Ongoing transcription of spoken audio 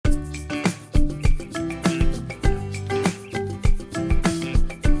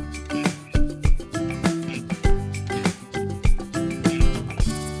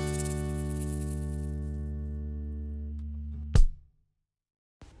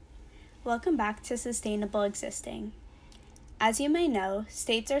Welcome back to Sustainable Existing. As you may know,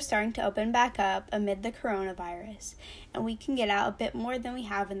 states are starting to open back up amid the coronavirus, and we can get out a bit more than we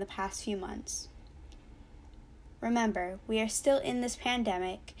have in the past few months. Remember, we are still in this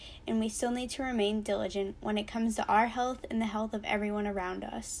pandemic, and we still need to remain diligent when it comes to our health and the health of everyone around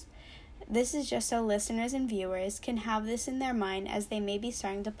us. This is just so listeners and viewers can have this in their mind as they may be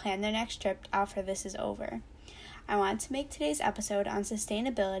starting to plan their next trip after this is over. I want to make today's episode on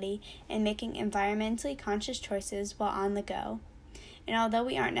sustainability and making environmentally conscious choices while on the go. And although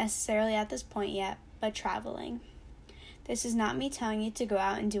we aren't necessarily at this point yet, but traveling. This is not me telling you to go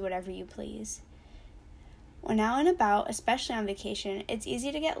out and do whatever you please. When out and about, especially on vacation, it's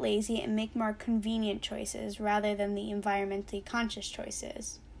easy to get lazy and make more convenient choices rather than the environmentally conscious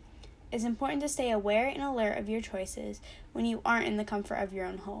choices. It's important to stay aware and alert of your choices when you aren't in the comfort of your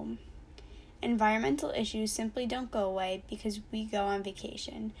own home. Environmental issues simply don't go away because we go on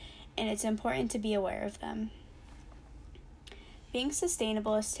vacation, and it's important to be aware of them. Being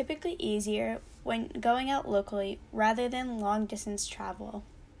sustainable is typically easier when going out locally rather than long-distance travel.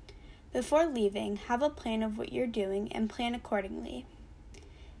 Before leaving, have a plan of what you're doing and plan accordingly.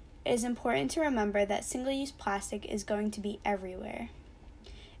 It is important to remember that single-use plastic is going to be everywhere.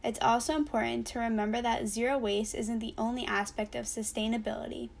 It's also important to remember that zero waste isn't the only aspect of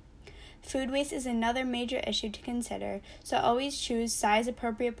sustainability. Food waste is another major issue to consider, so always choose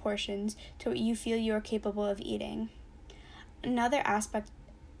size-appropriate portions to what you feel you are capable of eating. Another aspect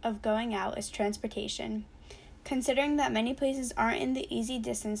of going out is transportation. Considering that many places aren't in the easy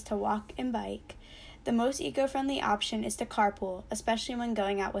distance to walk and bike, the most eco-friendly option is to carpool, especially when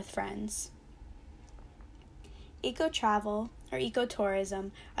going out with friends. Eco-travel or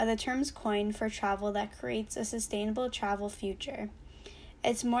eco-tourism are the terms coined for travel that creates a sustainable travel future.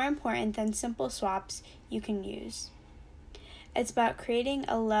 It's more important than simple swaps you can use. It's about creating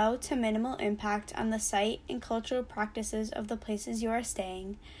a low to minimal impact on the site and cultural practices of the places you are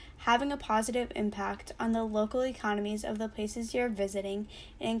staying, having a positive impact on the local economies of the places you're visiting,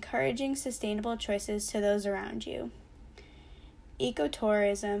 and encouraging sustainable choices to those around you.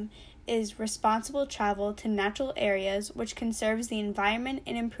 Ecotourism is responsible travel to natural areas which conserves the environment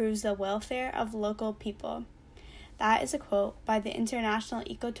and improves the welfare of local people. That is a quote by the International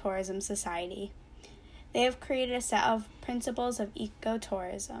Ecotourism Society. They have created a set of principles of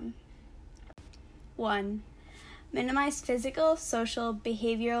ecotourism. 1. Minimize physical, social,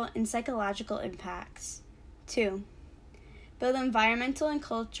 behavioral, and psychological impacts. 2. Build environmental and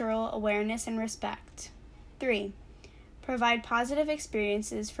cultural awareness and respect. 3. Provide positive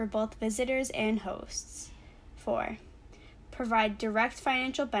experiences for both visitors and hosts. 4. Provide direct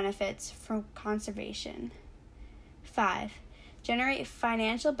financial benefits from conservation. 5. Generate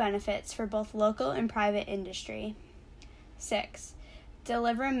financial benefits for both local and private industry. 6.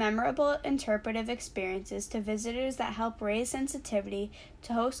 Deliver memorable interpretive experiences to visitors that help raise sensitivity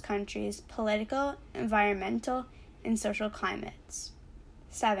to host countries' political, environmental, and social climates.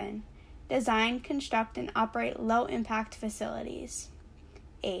 7. Design, construct, and operate low-impact facilities.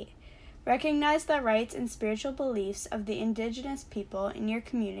 8. Recognize the rights and spiritual beliefs of the indigenous people in your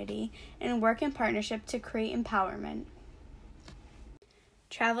community and work in partnership to create empowerment.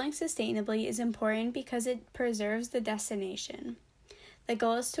 Traveling sustainably is important because it preserves the destination. The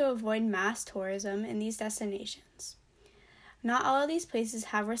goal is to avoid mass tourism in these destinations. Not all of these places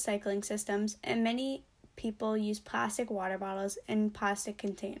have recycling systems, and many people use plastic water bottles and plastic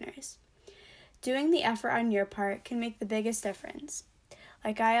containers. Doing the effort on your part can make the biggest difference.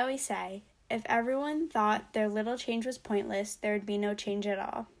 Like I always say, if everyone thought their little change was pointless, there would be no change at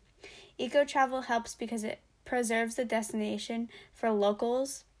all. Eco-travel helps because it preserves the destination for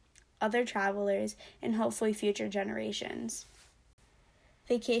locals, other travelers, and hopefully future generations.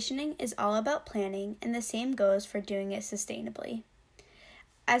 Vacationing is all about planning, and the same goes for doing it sustainably.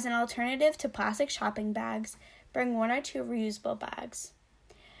 As an alternative to plastic shopping bags, bring 1 or 2 reusable bags.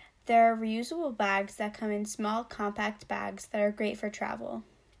 There are reusable bags that come in small, compact bags that are great for travel.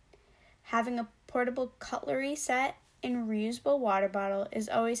 Having a portable cutlery set and reusable water bottle is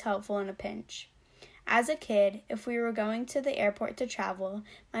always helpful in a pinch. As a kid, if we were going to the airport to travel,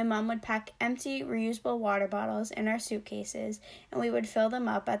 my mom would pack empty reusable water bottles in our suitcases, and we would fill them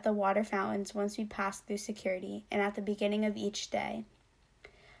up at the water fountains once we passed through security and at the beginning of each day.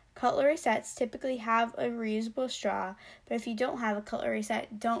 Cutlery sets typically have a reusable straw, but if you don't have a cutlery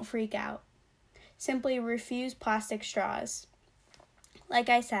set, don't freak out. Simply refuse plastic straws. Like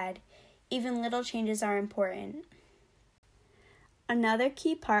I said, even little changes are important. Another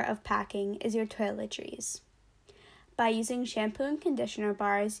key part of packing is your toiletries. By using shampoo and conditioner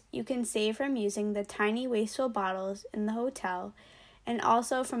bars, you can save from using the tiny wasteful bottles in the hotel and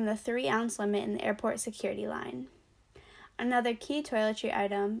also from the 3-ounce limit in the airport security line. Another key toiletry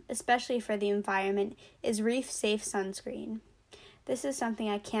item, especially for the environment, is reef-safe sunscreen. This is something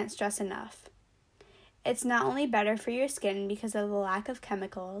I can't stress enough. It's not only better for your skin because of the lack of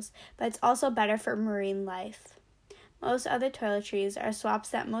chemicals, but it's also better for marine life. Most other toiletries are swaps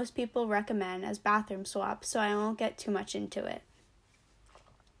that most people recommend as bathroom swaps, so I won't get too much into it.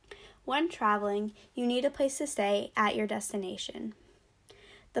 When traveling, you need a place to stay at your destination.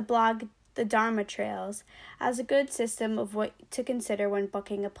 The blog The Dharma Trails has a good system of what to consider when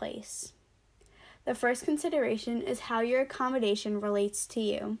booking a place. The first consideration is how your accommodation relates to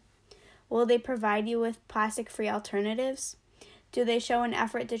you. Will they provide you with plastic-free alternatives? Do they show an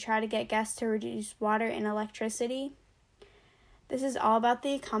effort to try to get guests to reduce water and electricity? This is all about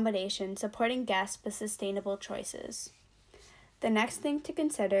the accommodation, supporting guests with sustainable choices. The next thing to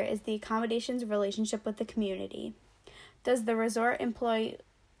consider is the accommodation's relationship with the community. Does the resort employ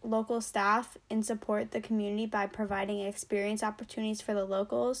local staff and support the community by providing experience opportunities for the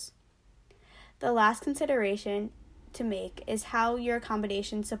locals? The last consideration to make is how your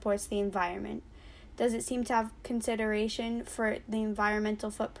accommodation supports the environment. Does it seem to have consideration for the environmental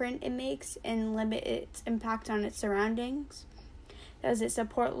footprint it makes and limit its impact on its surroundings? Does it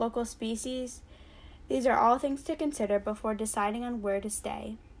support local species? These are all things to consider before deciding on where to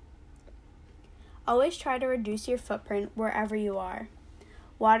stay. Always try to reduce your footprint wherever you are.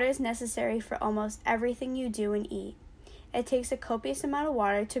 Water is necessary for almost everything you do and eat. It takes a copious amount of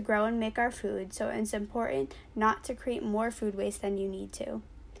water to grow and make our food, so it's important not to create more food waste than you need to.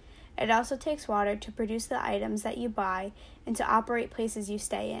 It also takes water to produce the items that you buy and to operate places you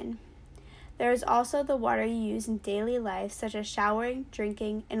stay in. There is also the water you use in daily life, such as showering,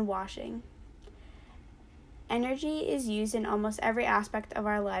 drinking, and washing. Energy is used in almost every aspect of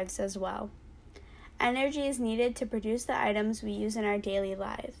our lives as well. Energy is needed to produce the items we use in our daily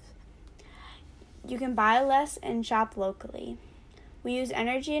lives. You can buy less and shop locally. We use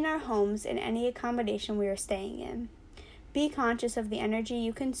energy in our homes and any accommodation we are staying in. Be conscious of the energy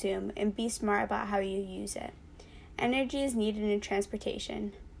you consume and be smart about how you use it. Energy is needed in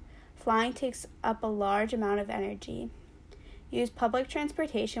transportation. Flying takes up a large amount of energy. Use public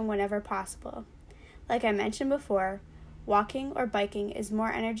transportation whenever possible. Like I mentioned before, walking or biking is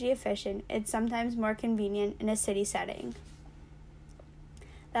more energy efficient and sometimes more convenient in a city setting.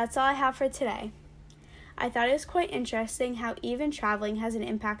 That's all I have for today. I thought it was quite interesting how even traveling has an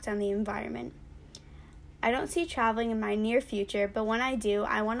impact on the environment. I don't see traveling in my near future, but when I do,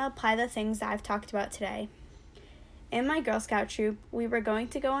 I want to apply the things that I've talked about today. In my Girl Scout troop, we were going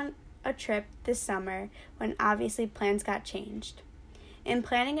to go on a trip this summer when obviously plans got changed. In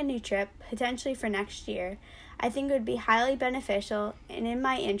planning a new trip, potentially for next year, I think it would be highly beneficial and in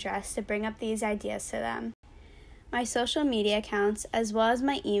my interest to bring up these ideas to them. My social media accounts, as well as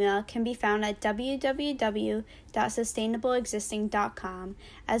my email, can be found at www.sustainableexisting.com,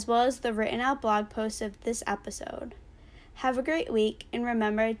 as well as the written out blog post of this episode. Have a great week, and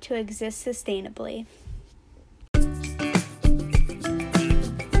remember to exist sustainably.